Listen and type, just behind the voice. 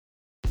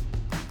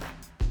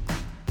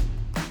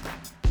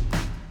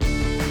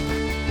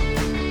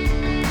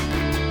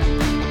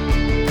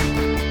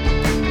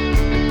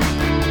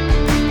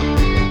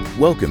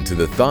Welcome to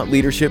the Thought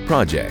Leadership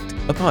Project,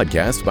 a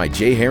podcast by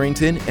Jay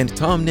Harrington and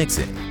Tom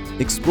Nixon,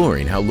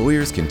 exploring how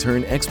lawyers can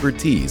turn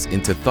expertise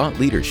into thought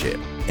leadership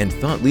and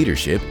thought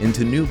leadership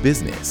into new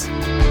business.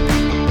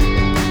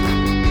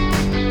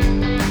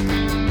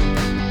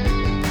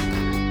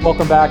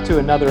 Welcome back to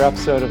another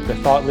episode of the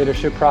Thought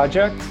Leadership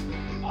Project.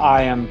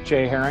 I am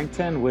Jay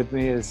Harrington. With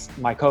me is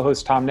my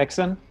co-host, Tom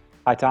Nixon.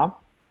 Hi, Tom.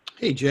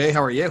 Hey, Jay.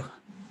 How are you?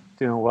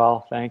 Doing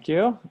well, thank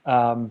you.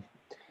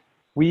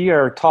 We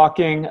are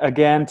talking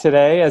again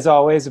today, as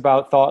always,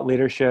 about thought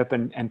leadership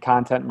and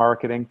content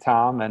marketing,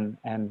 Tom,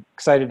 and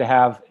excited to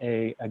have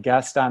a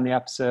guest on the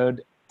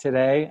episode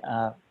today.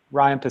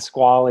 Ryan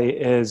Pasquale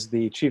is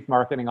the Chief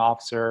Marketing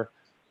Officer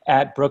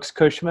at Brooks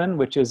Cushman,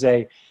 which is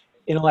a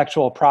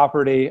intellectual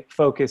property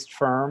focused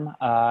firm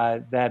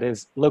that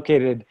is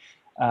located,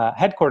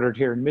 headquartered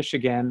here in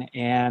Michigan,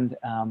 and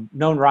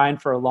known Ryan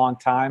for a long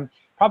time.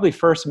 Probably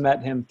first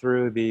met him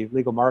through the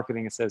Legal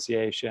Marketing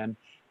Association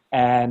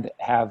and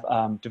have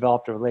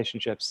developed a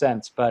relationship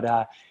since.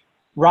 But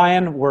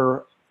Ryan,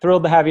 we're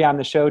thrilled to have you on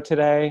the show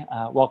today.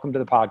 Welcome to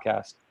the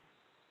podcast.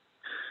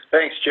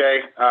 Thanks, Jay.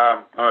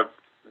 I'm a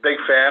big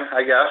fan,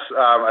 I guess.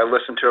 I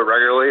listen to it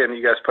regularly, and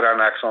you guys put on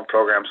an excellent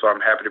program, so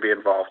I'm happy to be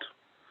involved.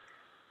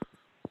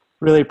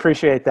 Really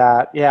appreciate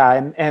that. Yeah,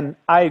 and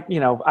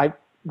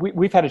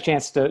we've had a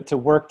chance to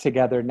work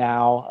together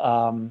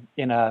now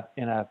in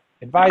a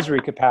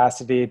advisory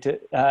capacity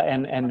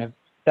and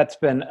that's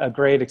been a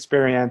great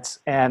experience,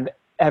 and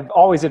have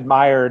always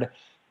admired,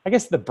 I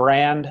guess, the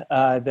brand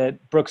that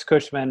Brooks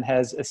Cushman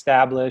has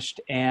established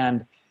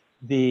and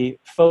the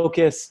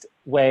focused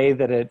way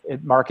that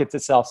it markets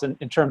itself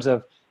in terms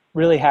of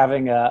really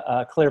having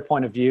a clear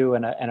point of view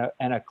and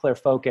a clear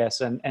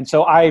focus. And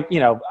so I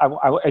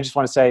just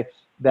want to say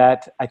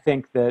that I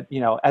think that,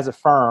 as a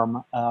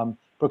firm,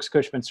 Brooks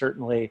Cushman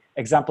certainly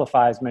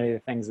exemplifies many of the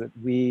things that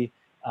we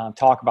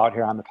talk about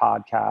here on the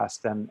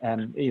podcast, and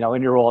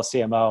in your role as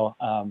CMO,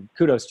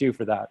 kudos to you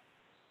for that.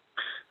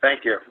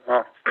 Thank you.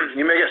 Well,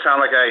 you make it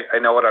sound like I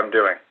know what I'm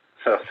doing,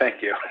 so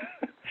thank you.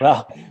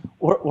 Well,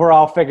 we're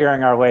all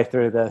figuring our way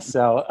through this,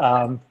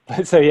 so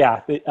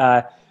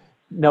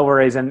no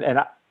worries,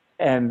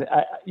 and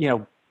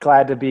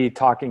glad to be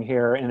talking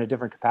here in a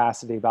different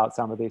capacity about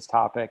some of these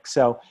topics.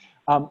 So,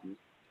 I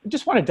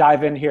just want to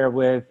dive in here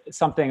with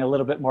something a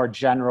little bit more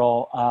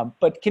general,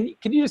 but can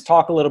you just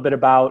talk a little bit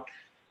about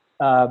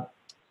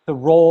the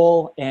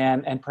role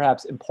and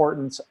perhaps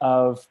importance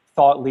of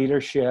thought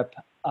leadership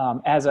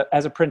as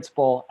a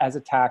principle, as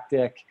a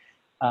tactic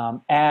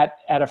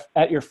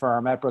at your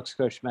firm, at Brooks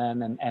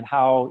Cushman, and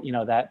how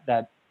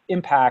that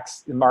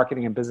impacts the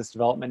marketing and business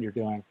development you're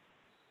doing?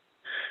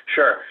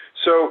 Sure.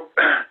 So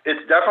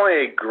it's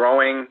definitely a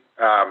growing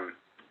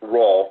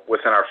role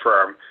within our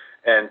firm,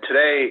 and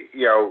today,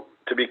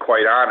 to be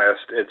quite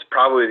honest, it's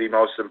probably the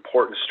most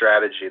important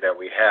strategy that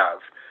we have.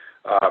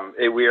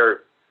 We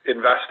are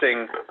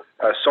investing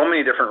so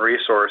many different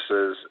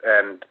resources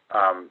and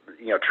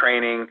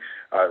training,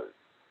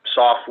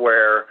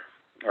 software,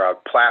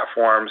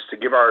 platforms to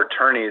give our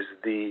attorneys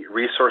the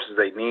resources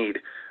they need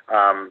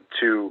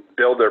to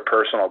build their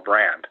personal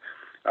brand.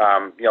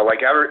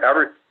 Like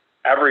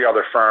every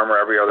other firm or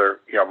every other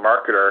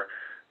marketer,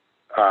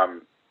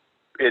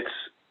 it's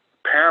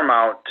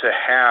paramount to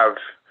have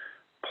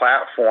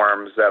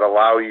platforms that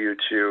allow you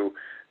to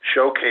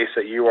showcase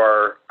that you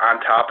are on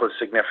top of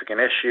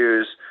significant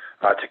issues,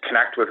 to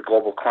connect with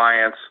global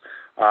clients,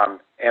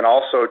 and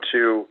also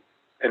to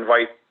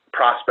invite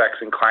prospects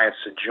and clients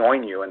to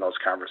join you in those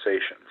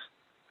conversations.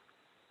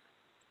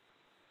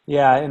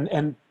 Yeah,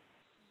 and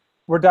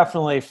we're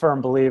definitely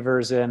firm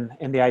believers in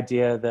the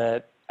idea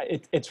that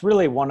it's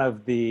really one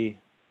of the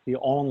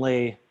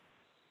only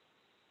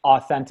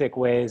authentic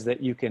ways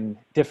that you can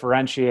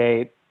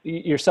differentiate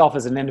yourself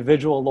as an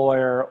individual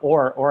lawyer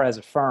or as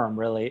a firm,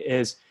 really,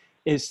 is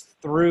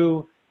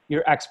through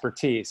your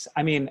expertise.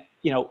 I mean,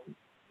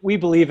 we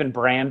believe in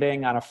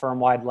branding on a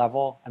firm-wide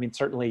level. I mean,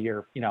 certainly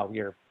your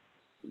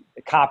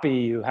copy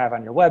you have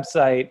on your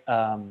website,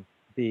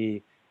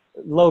 the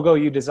logo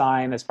you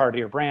design as part of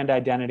your brand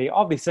identity,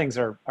 all these things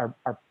are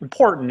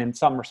important in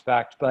some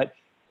respect, but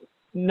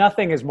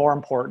nothing is more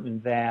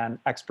important than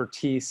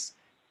expertise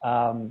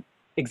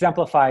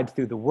exemplified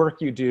through the work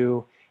you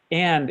do,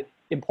 and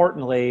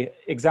importantly,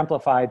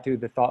 exemplified through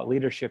the thought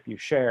leadership you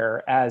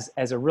share as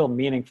a real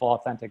meaningful,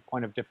 authentic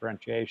point of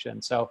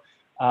differentiation. So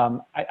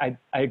I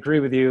agree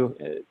with you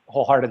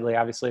wholeheartedly,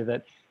 obviously,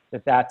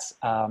 that's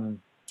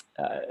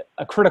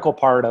a critical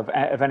part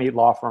of any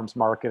law firm's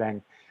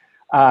marketing.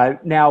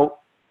 Now,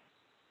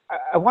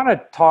 I want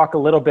to talk a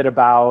little bit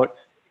about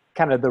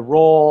kind of the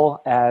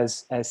role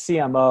as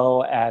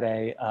CMO at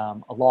a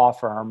law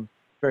firm,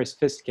 very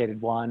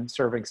sophisticated one,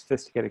 serving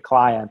sophisticated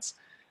clients,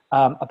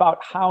 about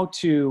how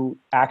to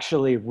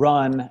actually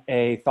run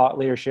a thought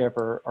leadership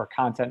or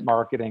content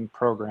marketing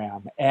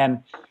program.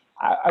 And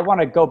I want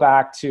to go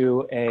back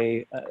to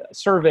a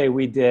survey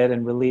we did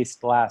and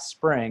released last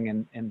spring,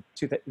 in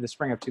the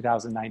spring of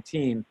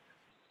 2019,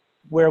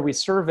 where we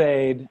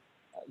surveyed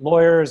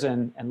lawyers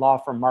and law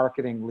firm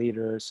marketing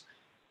leaders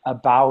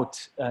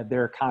about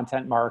their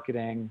content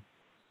marketing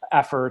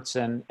efforts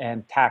and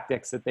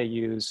tactics that they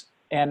use.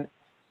 And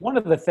one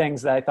of the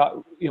things that I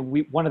thought,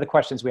 one of the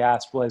questions we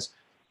asked was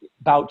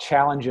about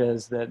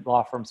challenges that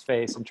law firms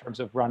face in terms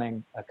of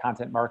running a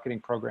content marketing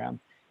program.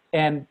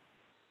 And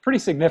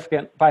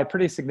by a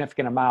pretty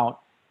significant amount,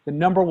 the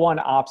number one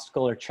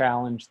obstacle or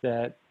challenge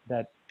that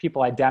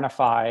people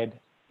identified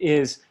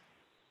is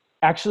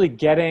actually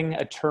getting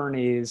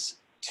attorneys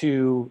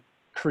to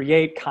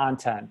create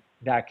content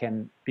that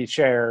can be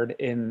shared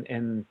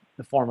in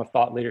the form of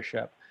thought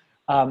leadership.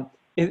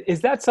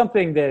 Is that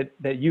something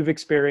that you've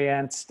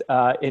experienced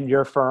in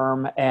your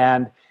firm?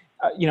 And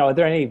are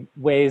there any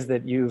ways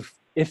that you've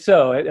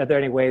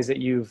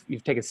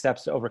taken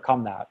steps to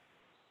overcome that?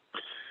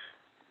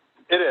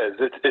 It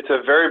is. It's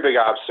a very big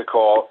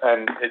obstacle,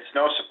 and it's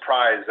no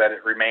surprise that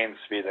it remains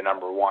to be the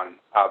number one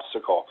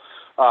obstacle,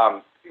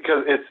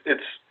 because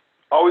it's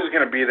always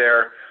going to be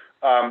there,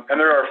 and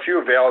there are a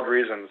few valid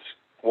reasons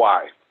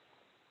why.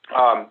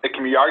 It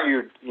can be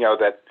argued,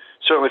 that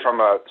certainly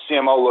from a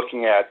CMO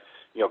looking at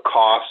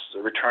costs,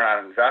 return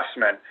on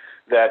investment,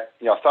 that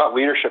thought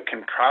leadership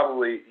can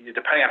probably,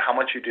 depending on how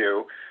much you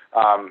do,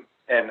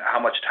 and how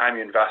much time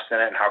you invest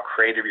in it, and how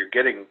creative you're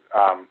getting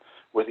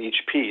with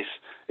each piece,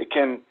 it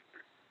can.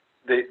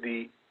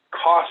 The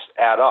costs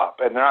add up,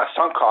 and they're not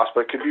sunk costs,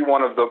 but it could be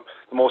one of the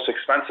most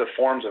expensive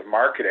forms of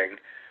marketing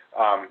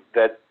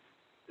that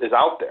is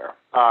out there,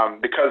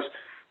 because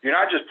you're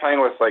not just playing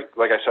with, like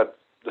I said,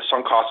 the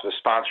sunk cost of a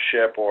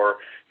sponsorship or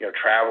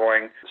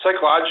traveling.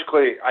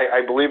 Psychologically,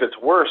 I believe it's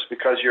worse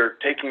because you're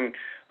taking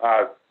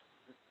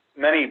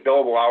many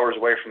billable hours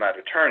away from that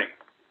attorney.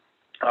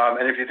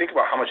 And if you think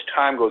about how much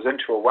time goes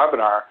into a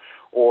webinar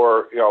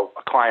or a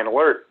client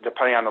alert,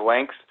 depending on the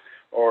length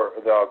or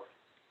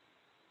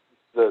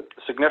the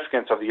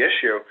significance of the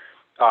issue,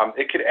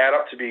 it could add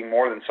up to being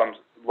more than some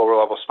lower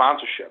level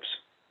sponsorships.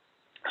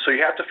 So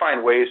you have to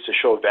find ways to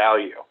show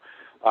value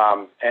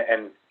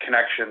and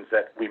connections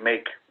that we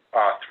make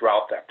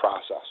throughout that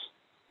process.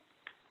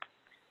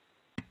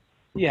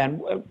 Yeah,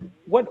 and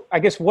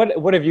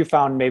what have you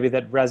found maybe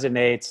that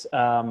resonates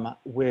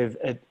with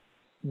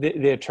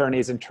the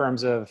attorneys in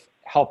terms of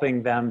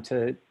helping them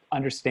to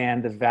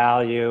understand the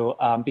value?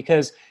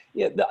 Because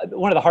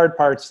one of the hard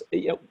parts,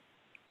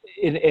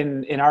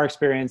 in our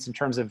experience, in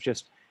terms of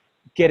just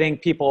getting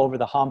people over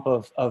the hump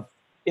of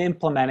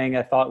implementing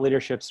a thought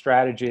leadership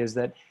strategy, is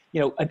that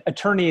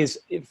attorneys,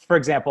 for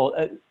example,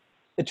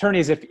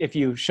 if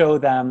you show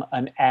them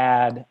an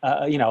ad,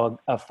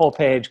 a full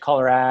page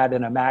color ad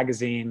in a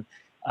magazine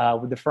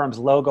with the firm's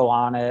logo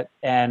on it,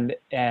 and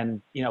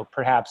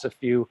perhaps a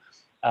few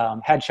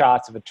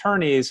headshots of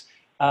attorneys,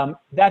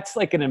 that's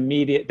like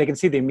they can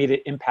see the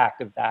immediate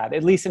impact of that,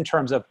 at least in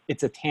terms of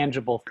it's a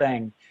tangible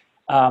thing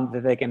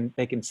that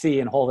they can see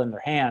and hold in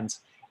their hands.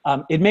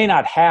 It may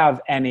not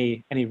have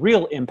any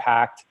real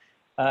impact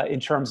in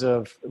terms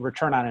of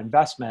return on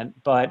investment,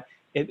 but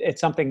it's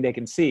something they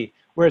can see.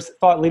 Whereas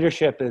thought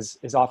leadership is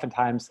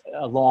oftentimes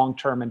a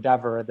long-term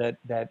endeavor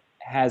that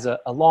has a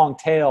long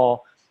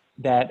tail,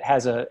 that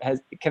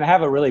can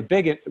have a really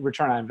big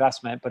return on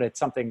investment, but it's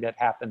something that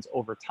happens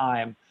over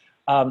time.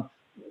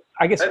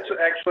 I guess that's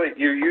actually,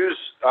 you use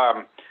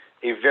a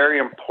very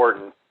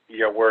important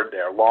word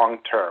there,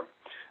 long-term.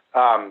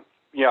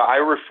 I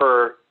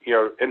refer,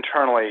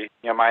 internally,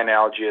 my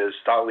analogy is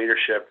thought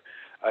leadership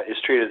is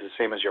treated the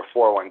same as your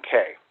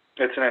 401k.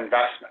 It's an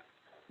investment.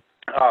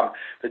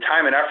 The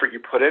time and effort you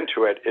put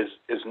into it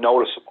is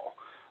noticeable.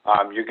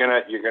 You're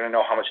gonna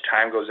know how much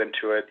time goes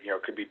into it.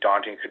 It could be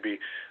daunting. It could be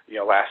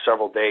last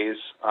several days,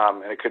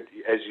 and it could,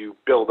 as you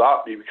build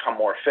up, you become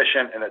more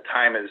efficient, and the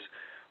time is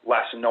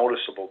less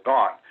noticeable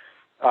gone.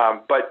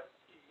 But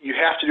you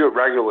have to do it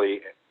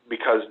regularly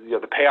because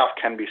the payoff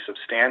can be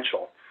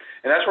substantial.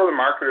 And that's where the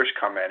marketers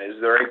come in, is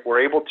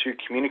we're able to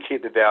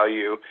communicate the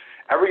value.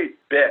 Every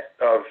bit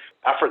of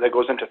effort that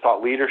goes into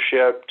thought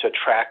leadership, to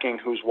tracking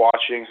who's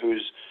watching,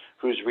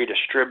 who's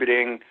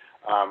redistributing,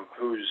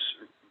 who's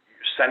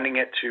sending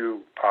it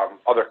to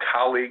other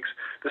colleagues.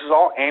 This is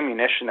all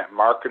ammunition that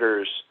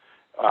marketers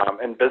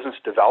and business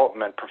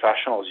development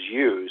professionals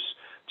use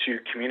to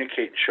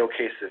communicate and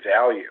showcase the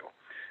value.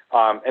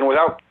 And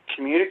without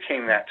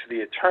communicating that to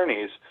the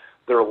attorneys,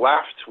 they're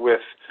left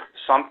with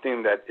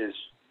something that is,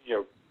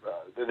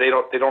 they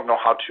don't know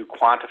how to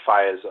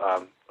quantify as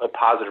a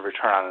positive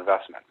return on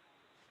investment.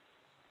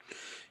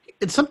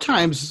 And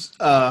sometimes,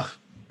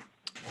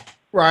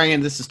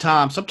 Ryan, this is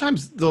Tom,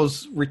 sometimes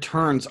those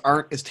returns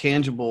aren't as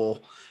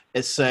tangible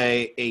as,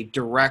 say, a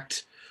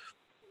direct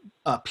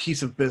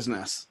piece of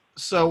business.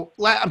 So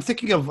I'm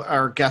thinking of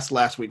our guest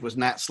last week was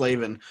Nat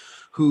Slavin,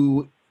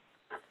 who,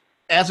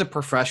 as a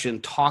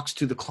profession, talks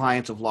to the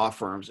clients of law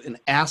firms and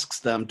asks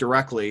them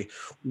directly,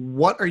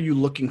 what are you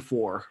looking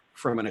for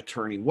from an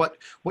attorney? What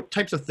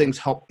types of things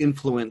help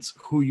influence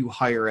who you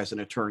hire as an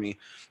attorney?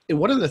 And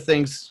one of the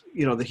things,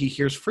 that he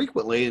hears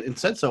frequently and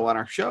said so on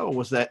our show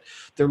was that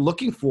they're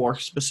looking for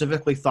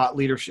specifically thought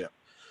leadership.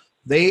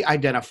 They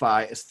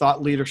identify as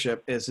thought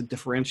leadership as a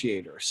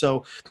differentiator.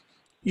 So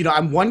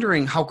I'm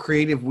wondering how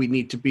creative we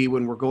need to be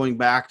when we're going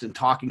back and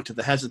talking to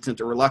the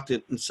hesitant or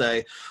reluctant and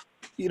say,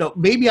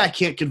 maybe I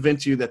can't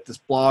convince you that this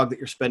blog that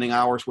you're spending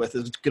hours with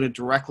is going to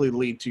directly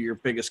lead to your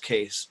biggest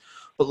case.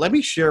 But let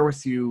me share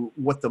with you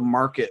what the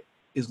market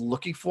is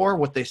looking for,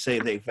 what they say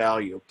they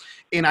value.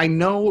 And I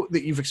know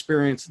that you've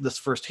experienced this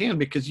firsthand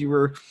because you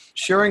were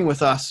sharing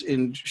with us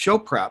in show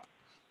prep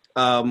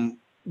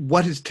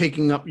what is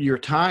taking up your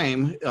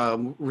time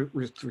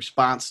with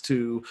response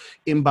to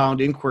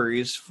inbound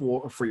inquiries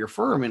for your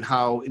firm, and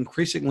how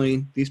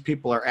increasingly these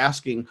people are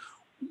asking,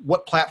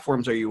 what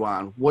platforms are you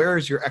on? Where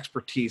is your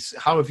expertise?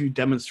 How have you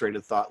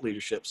demonstrated thought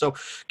leadership? So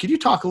can you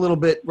talk a little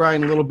bit,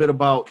 Ryan,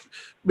 about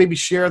maybe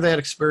share that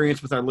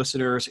experience with our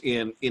listeners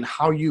in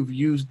how you've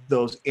used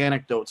those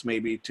anecdotes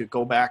maybe to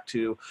go back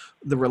to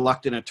the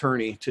reluctant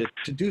attorney to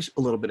do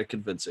a little bit of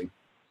convincing?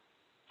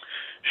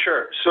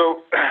 Sure.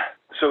 So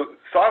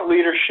thought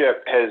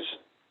leadership has,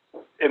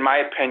 in my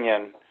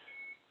opinion,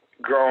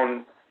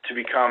 grown to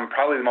become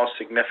probably the most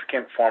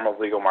significant form of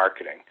legal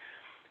marketing.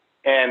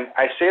 And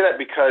I say that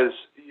because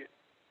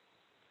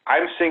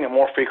I'm seeing it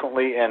more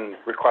frequently in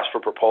requests for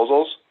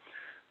proposals,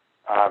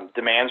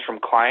 demands from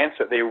clients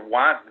that they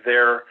want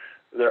their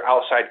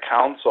outside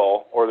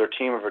counsel or their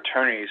team of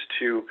attorneys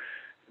to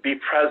be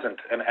present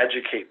and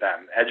educate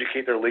them,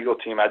 educate their legal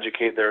team,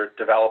 educate their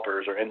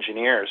developers or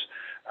engineers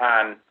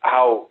on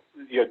how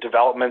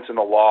developments in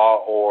the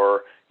law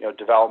or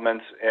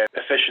developments in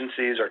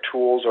efficiencies or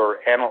tools or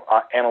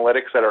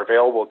analytics that are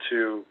available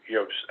to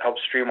help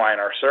streamline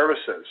our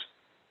services.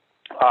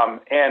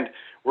 And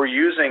we're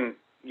using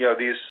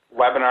these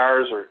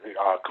webinars or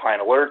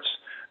client alerts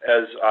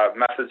as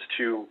methods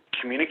to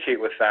communicate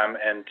with them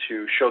and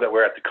to show that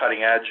we're at the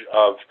cutting edge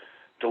of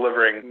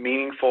delivering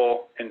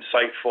meaningful,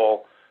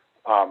 insightful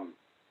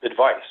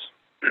advice.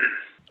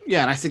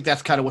 Yeah, and I think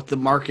that's kind of what the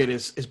market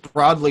is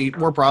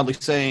more broadly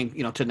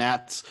saying, to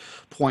Nat's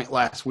point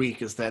last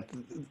week, is that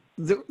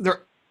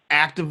they're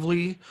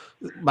actively,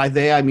 by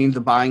they I mean the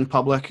buying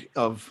public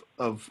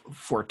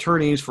for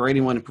attorneys, for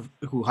anyone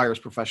who hires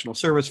professional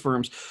service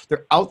firms,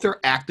 they're out there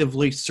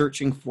actively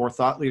searching for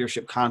thought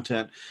leadership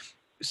content,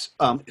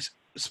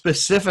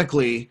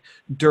 specifically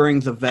during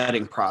the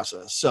vetting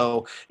process.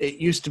 So it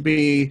used to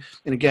be,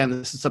 and again,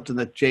 this is something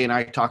that Jay and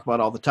I talk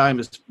about all the time,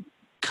 is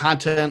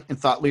content and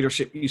thought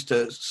leadership used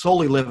to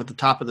solely live at the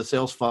top of the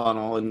sales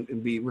funnel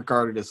and be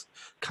regarded as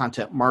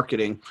content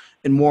marketing.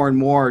 And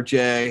more,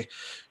 Jay,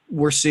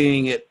 we're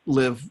seeing it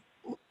live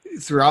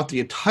throughout the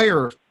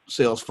entire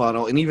sales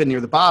funnel, and even near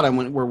the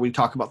bottom where we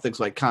talk about things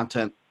like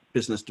content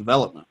business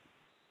development.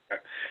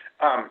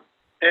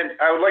 And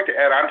I would like to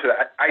add on to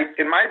that.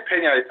 In my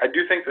opinion, I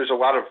do think there's a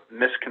lot of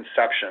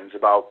misconceptions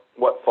about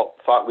what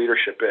thought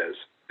leadership is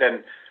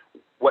and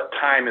what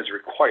time is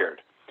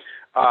required.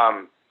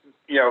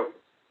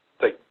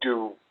 Like,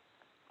 do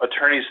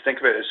attorneys think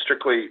of it as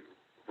strictly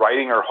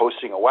writing or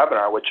hosting a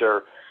webinar, which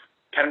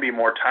can be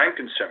more time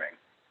consuming?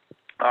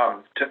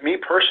 To me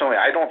personally,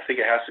 I don't think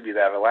it has to be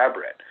that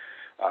elaborate.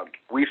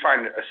 We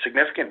find a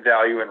significant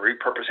value in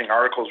repurposing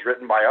articles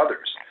written by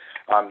others.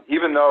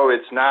 Even though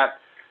it's not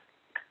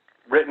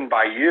written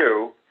by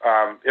you,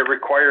 it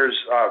requires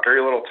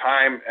very little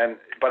time,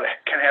 but it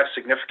can have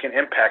significant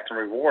impact and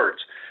rewards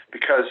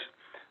because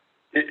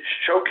it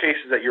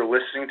showcases that you're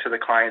listening to the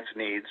client's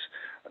needs,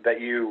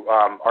 that you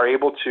are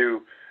able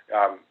to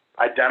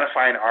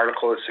identify an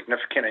article as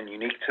significant and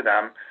unique to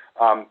them,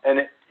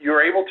 and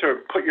you're able to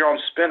put your own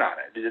spin on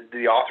it. Did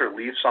the author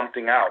leave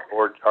something out,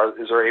 or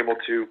is there able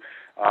to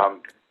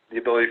the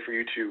ability for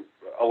you to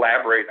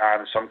elaborate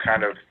on some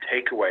kind of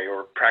takeaway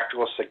or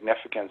practical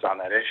significance on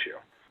that issue?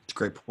 That's a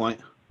great point.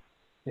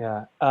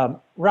 Yeah.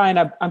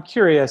 Ryan, I'm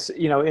curious,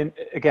 in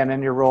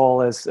your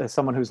role as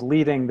someone who's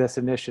leading this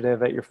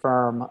initiative at your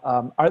firm,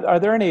 are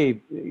there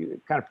any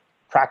kind of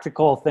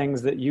practical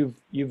things that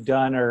you've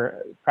done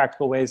or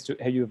practical ways to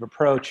how you've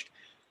approached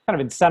kind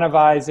of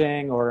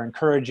incentivizing or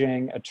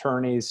encouraging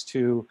attorneys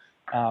to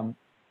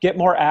get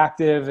more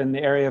active in the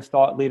area of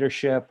thought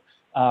leadership?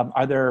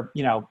 Are there,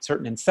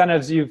 certain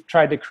incentives you've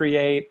tried to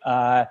create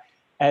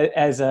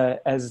as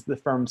the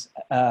firm's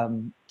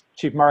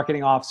chief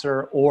marketing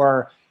officer,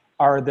 or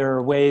are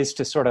there ways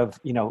to sort of,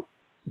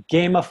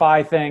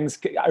 gamify things?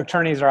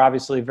 Attorneys are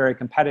obviously very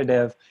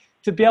competitive.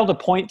 To be able to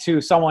point to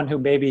someone who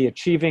may be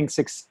achieving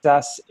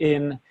success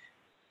in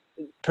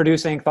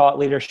producing thought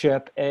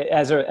leadership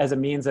as a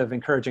means of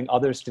encouraging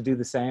others to do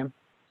the same?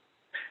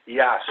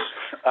 Yes.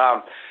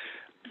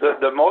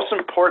 The most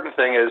important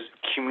thing is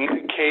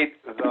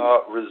communicate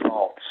the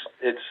results.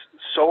 It's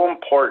so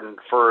important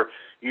for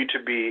you to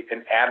be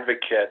an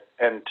advocate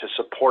and to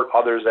support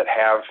others that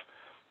have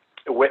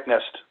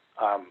witnessed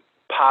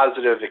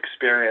positive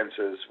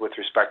experiences with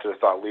respect to the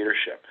thought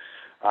leadership.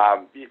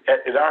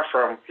 At our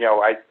firm,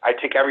 I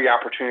take every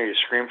opportunity to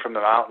scream from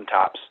the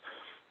mountaintops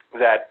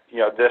that,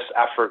 this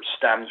effort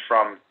stems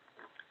from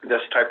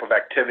this type of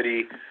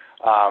activity,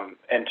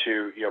 and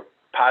to,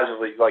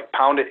 positively, like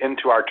pound it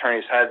into our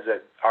attorneys' heads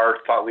that our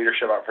thought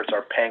leadership efforts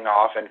are paying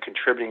off and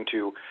contributing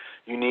to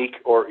unique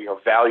or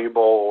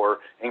valuable or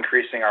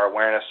increasing our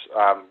awareness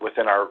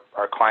within our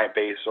client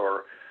base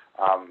or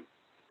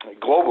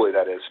globally,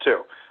 that is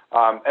too.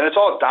 And it's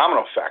all a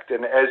domino effect.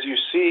 And as you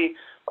see,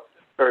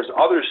 or as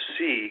others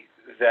see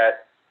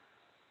that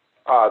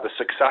the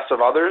success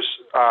of others,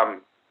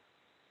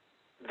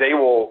 they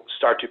will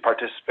start to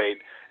participate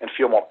and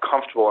feel more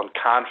comfortable and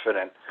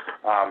confident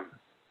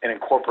in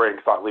incorporating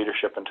thought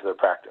leadership into their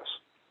practice.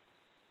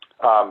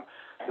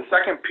 The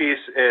second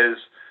piece is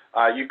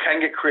you can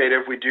get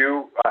creative. We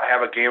do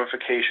have a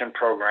gamification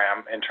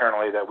program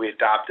internally that we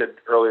adopted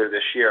earlier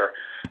this year.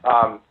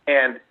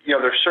 And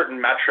there's certain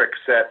metrics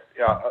that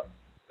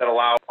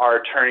allow our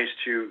attorneys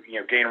to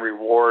gain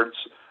rewards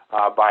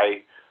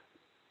by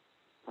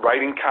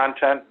writing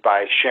content,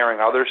 by sharing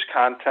others'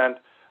 content,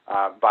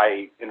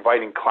 by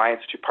inviting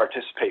clients to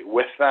participate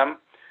with them.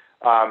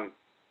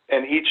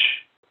 And each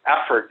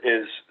effort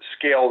is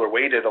scaled or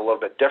weighted a little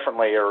bit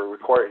differently or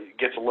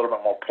gets a little bit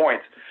more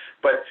points,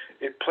 but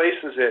it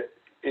places it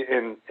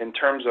in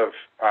terms of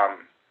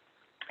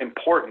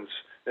importance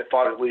that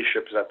thought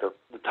leadership is at the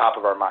top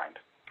of our mind.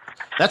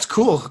 That's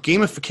cool.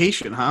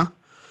 Gamification, huh?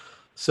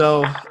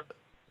 So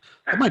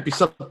that might be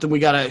something we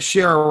got to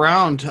share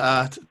around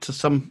to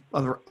some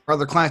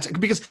other clients,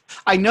 because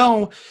I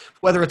know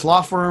whether it's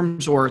law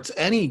firms or it's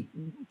any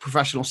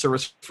professional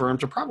service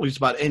firms or probably just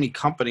about any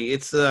company,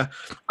 it's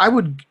I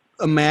would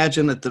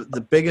imagine that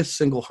the biggest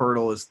single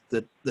hurdle is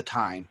the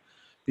time,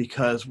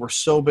 because we're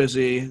so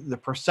busy. The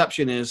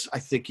perception is, I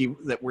think,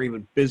 that we're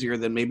even busier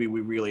than maybe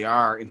we really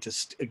are. And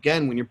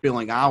again, when you're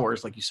billing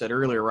hours, like you said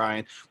earlier,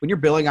 Ryan, when you're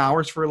billing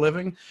hours for a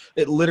living,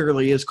 it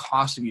literally is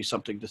costing you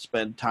something to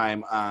spend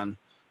time on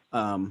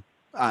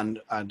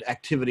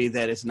activity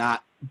that is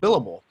not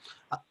billable.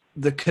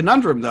 The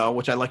conundrum, though,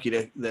 which I'd like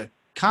you to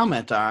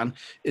comment on,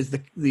 is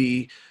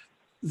the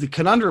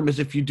conundrum is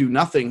if you do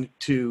nothing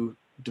to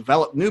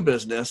develop new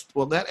business,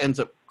 well, that ends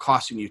up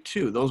costing you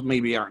too. Those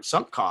maybe aren't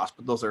sunk costs,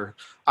 but those are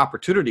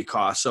opportunity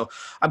costs. So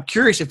I'm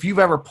curious if you've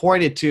ever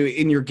pointed to,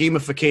 in your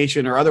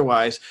gamification or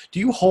otherwise,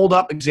 do you hold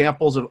up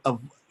examples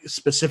of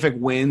specific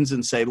wins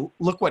and say,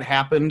 look what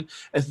happened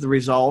as the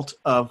result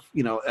of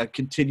a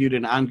continued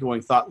and ongoing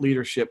thought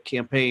leadership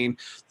campaign?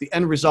 The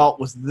end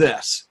result was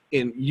this,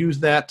 and use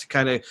that to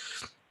kind of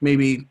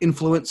maybe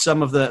influence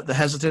some of the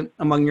hesitant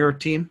among your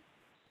team?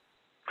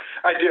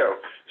 I do.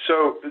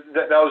 So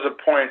that was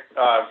a point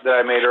that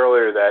I made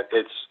earlier, that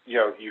it's,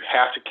 you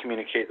have to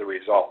communicate the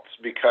results,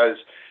 because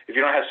if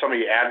you don't have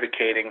somebody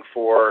advocating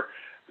for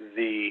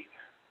the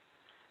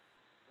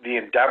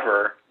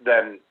endeavor,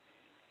 then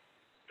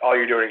all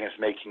you're doing is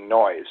making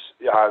noise.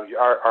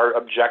 Our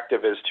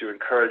objective is to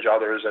encourage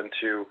others and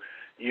to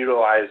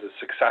utilize the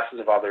successes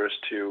of others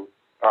to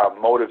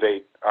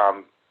motivate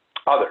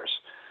others.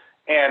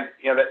 And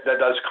that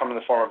does come in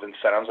the form of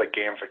incentives like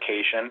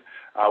gamification.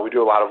 We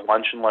do a lot of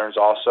lunch and learns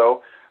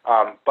also.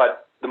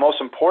 But the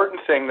most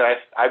important thing that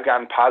I've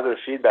gotten positive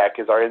feedback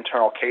is our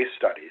internal case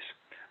studies.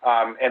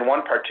 And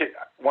one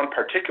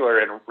particular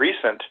and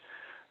recent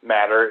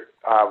matter,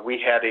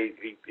 we had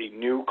a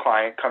new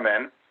client come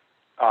in,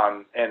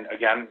 and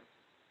again,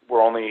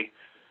 we're only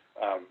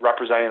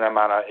representing them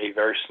on a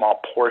very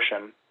small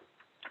portion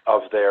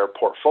of their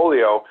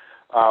portfolio.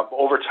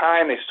 Over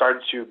time, they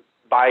started to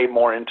buy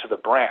more into the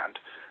brand,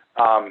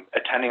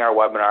 attending our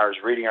webinars,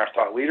 reading our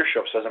thought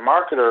leadership. So as a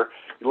marketer,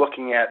 you're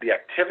looking at the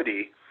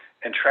activity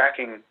and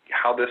tracking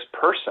how this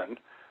person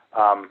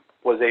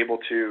was able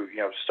to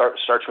start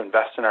to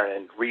invest in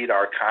and read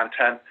our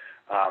content,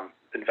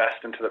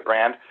 invest into the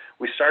brand.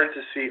 We started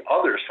to see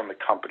others from the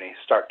company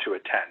start to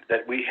attend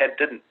that we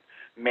didn't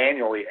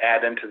manually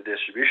add into the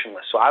distribution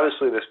list. So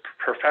obviously this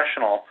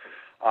professional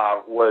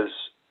was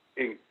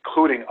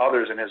including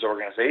others in his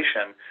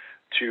organization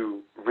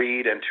to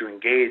read and to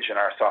engage in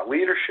our thought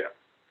leadership.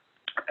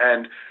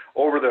 And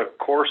over the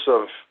course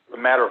of a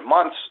matter of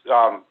months,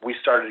 we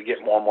started to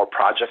get more and more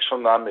projects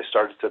from them. They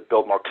started to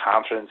build more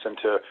confidence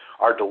into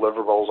our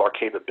deliverables, our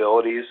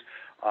capabilities,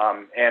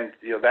 and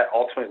that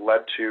ultimately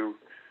led to,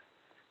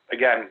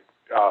 again,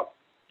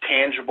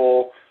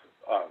 tangible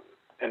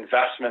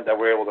investment that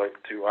we're able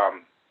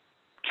to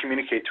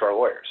communicate to our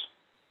lawyers.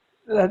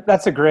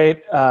 That's a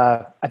great,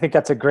 I think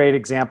that's a great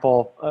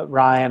example,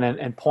 Ryan,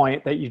 and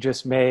point that you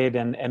just made,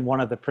 and one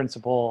of the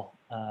principal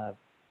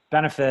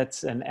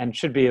benefits and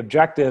should be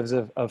objectives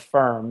of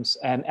firms.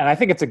 And I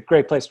think it's a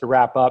great place to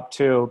wrap up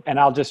too. And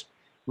I'll just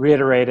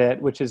reiterate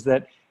it, which is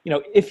that,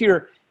 if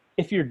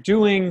you're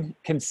doing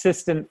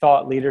consistent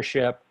thought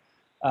leadership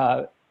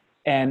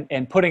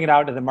and putting it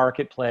out to the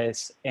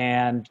marketplace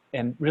and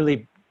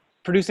really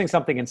producing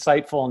something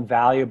insightful and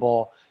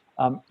valuable,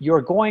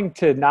 you're going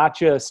to not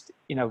just,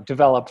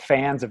 develop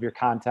fans of your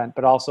content,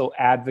 but also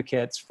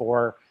advocates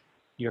for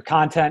your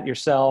content,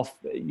 yourself,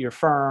 your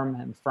firm,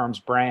 and the firm's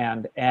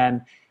brand.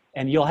 And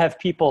you'll have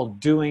people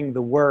doing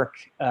the work,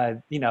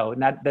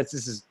 this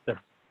is the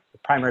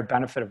primary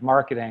benefit of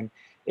marketing.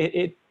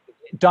 It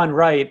done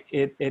right,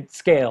 it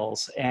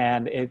scales,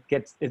 and it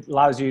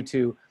allows you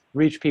to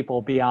reach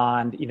people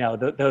beyond,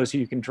 those who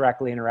you can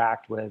directly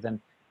interact with. And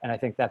I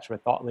think that's where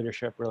thought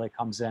leadership really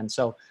comes in.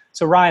 So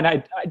Ryan,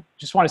 I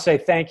just want to say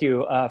thank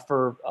you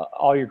for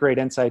all your great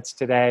insights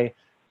today.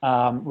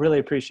 Really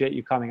appreciate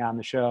you coming on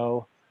the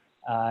show.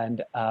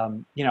 And,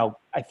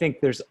 I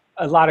think there's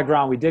a lot of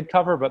ground we did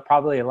cover, but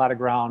probably a lot of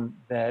ground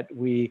that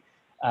we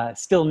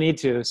still need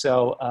to.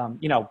 So,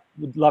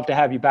 we'd love to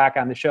have you back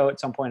on the show at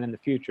some point in the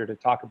future to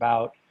talk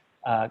about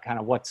kind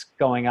of what's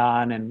going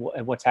on and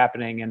what's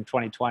happening in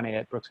 2020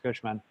 at Brooks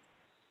Cushman.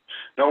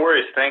 No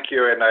worries. Thank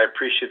you. And I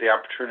appreciate the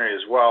opportunity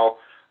as well.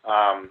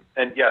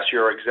 And yes,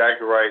 you're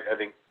exactly right. I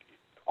think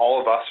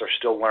all of us are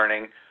still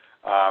learning.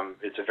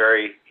 It's a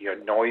very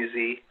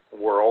noisy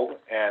world,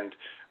 and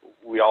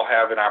we all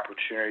have an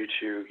opportunity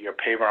to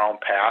pave our own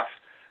path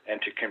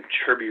and to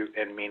contribute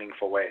in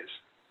meaningful ways.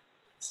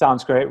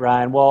 Sounds great,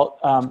 Ryan. Well,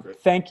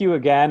 thank you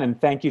again,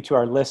 and thank you to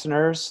our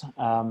listeners.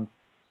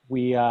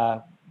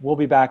 We'll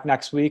be back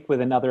next week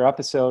with another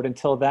episode.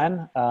 Until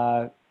then,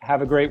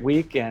 have a great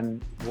week,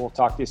 and we'll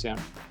talk to you soon.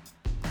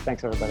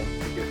 Thanks, everybody.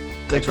 Thank you.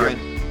 Thanks, Ryan.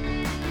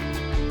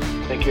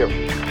 Thank you.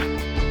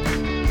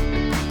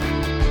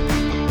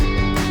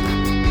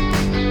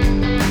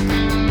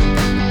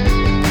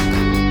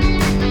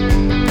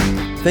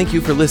 Thank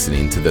you for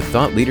listening to the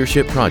Thought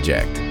Leadership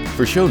Project.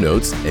 For show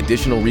notes,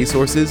 additional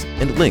resources,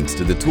 and links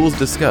to the tools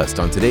discussed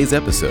on today's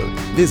episode,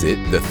 visit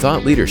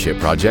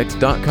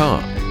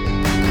thethoughtleadershipproject.com.